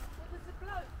 Oh. There was a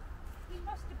bloke. He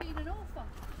must have been an author.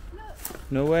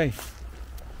 Look. No way.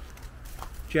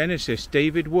 Genesis,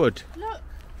 David Wood. Look.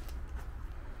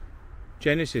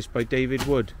 Genesis by David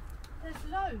Wood. There's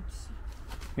loads.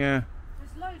 Yeah.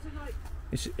 There's loads of like.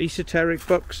 It's esoteric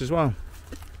books as well.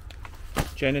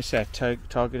 Genesis,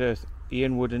 Target Earth,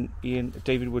 David Wood and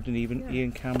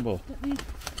Ian Campbell.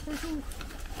 There's all.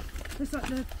 There's like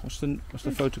the. What's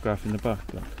the photograph in the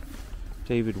back? Look.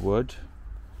 David Wood,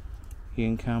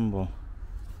 Ian Campbell.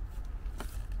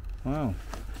 Wow.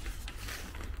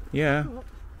 Yeah. What?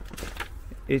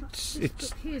 It's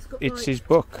like, his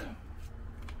book.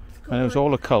 And it was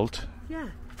all occult. Yeah.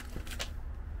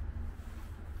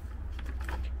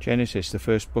 Genesis, the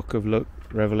first book of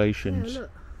Revelations. Yeah,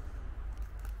 look.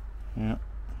 Yeah.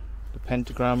 The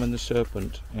pentagram and the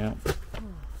serpent. Yeah. Oh.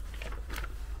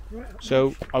 Right up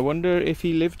So I wonder if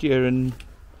he lived here and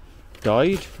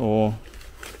died, or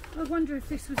I wonder if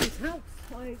this was his house.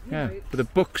 Like, yeah. know, But the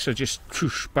books are just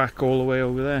back all the way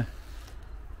over there.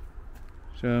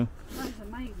 So that is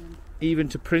amazing. even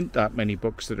to print that many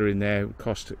books that are in there would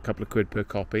cost a couple of quid per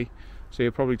copy. So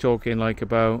you're probably talking like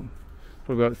about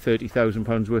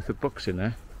 £30,000 worth of books in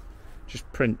there,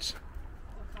 just prints.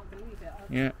 I can't believe it.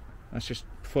 Yeah, that's just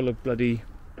full of bloody,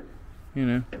 you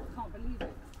know. I can't believe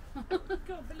it. I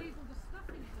can't believe all the stuff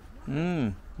in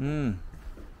it as well.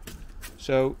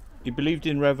 So he believed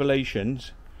in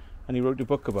revelations, and he wrote a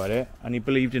book about it, and he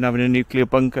believed in having a nuclear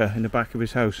bunker in the back of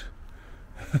his house.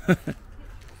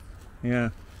 Yeah.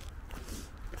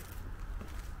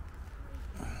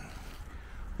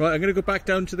 Right, I'm going to go back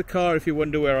down to the car if you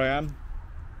wonder where I am.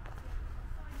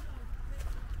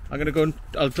 I'm going to go and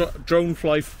I'll drone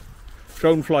fly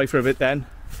for a bit then.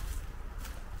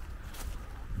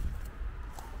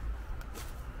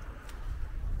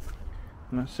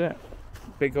 And that's it.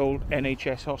 Big old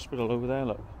NHS hospital over there,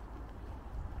 look.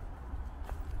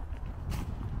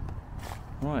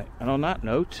 Right, and on that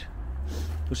note,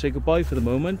 we'll say goodbye for the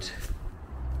moment,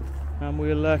 and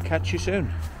we'll catch you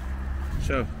soon.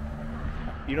 So,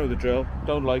 you know the drill.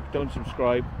 Don't like, don't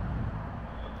subscribe,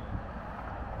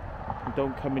 and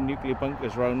don't come in nuclear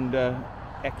bunkers round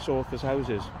ex-authors'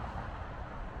 houses.